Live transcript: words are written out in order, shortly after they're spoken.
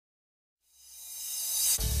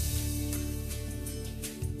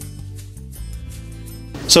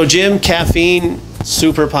So Jim, caffeine,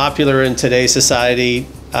 super popular in today's society.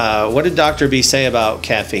 What did Dr. B say about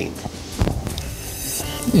caffeine?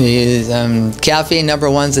 Caffeine, number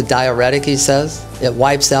one, is a diuretic, he says. It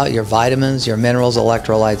wipes out your vitamins, your minerals,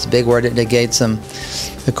 electrolytes. Big word, it negates them.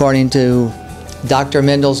 According to Dr.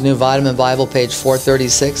 Mendel's New Vitamin Bible, page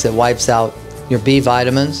 436, it wipes out your B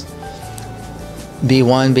vitamins,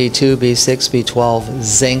 B1, B2, B6, B12,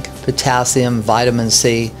 zinc, potassium, vitamin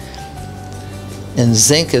C. And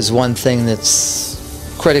zinc is one thing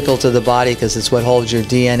that's critical to the body because it's what holds your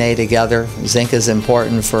DNA together. Zinc is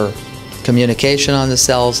important for communication on the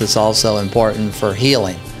cells. It's also important for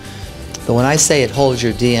healing. But when I say it holds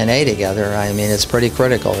your DNA together, I mean it's pretty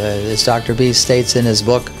critical. As Dr. B states in his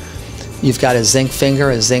book, you've got a zinc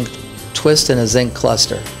finger, a zinc twist, and a zinc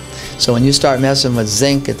cluster. So when you start messing with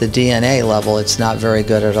zinc at the DNA level, it's not very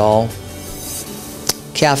good at all.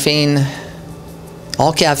 Caffeine,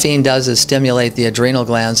 all caffeine does is stimulate the adrenal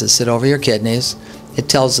glands that sit over your kidneys. It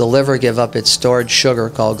tells the liver to give up its stored sugar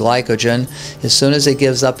called glycogen. As soon as it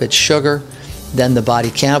gives up its sugar, then the body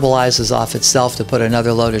cannibalizes off itself to put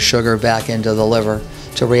another load of sugar back into the liver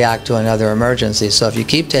to react to another emergency. So if you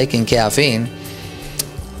keep taking caffeine,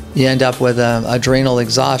 you end up with adrenal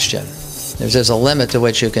exhaustion. There's a limit to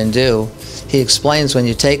what you can do. He explains when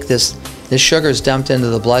you take this sugar is dumped into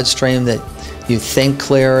the bloodstream that you think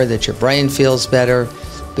clearer, that your brain feels better,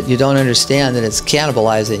 but you don't understand that it's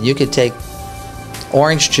cannibalizing. You could take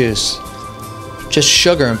orange juice, just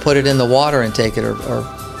sugar, and put it in the water and take it,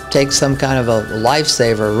 or take some kind of a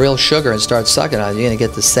lifesaver, real sugar, and start sucking on it. You're going to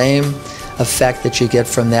get the same effect that you get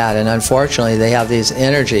from that. And unfortunately, they have these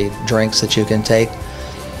energy drinks that you can take.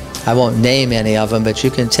 I won't name any of them, but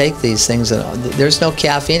you can take these things, and there's no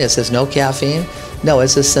caffeine. It says no caffeine. No,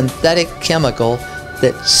 it's a synthetic chemical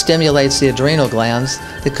that stimulates the adrenal glands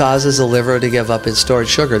that causes the liver to give up its stored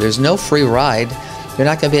sugar. There's no free ride. You're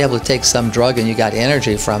not going to be able to take some drug and you got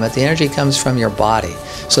energy from it. The energy comes from your body.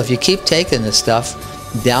 So if you keep taking this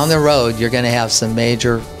stuff, down the road you're going to have some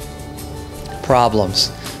major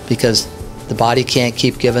problems because the body can't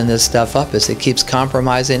keep giving this stuff up. As it keeps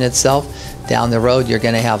compromising itself, down the road you're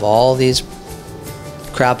going to have all these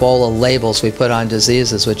crapola labels we put on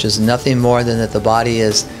diseases, which is nothing more than that the body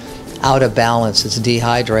is out of balance, it's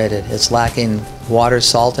dehydrated, it's lacking water,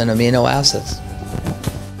 salt, and amino acids.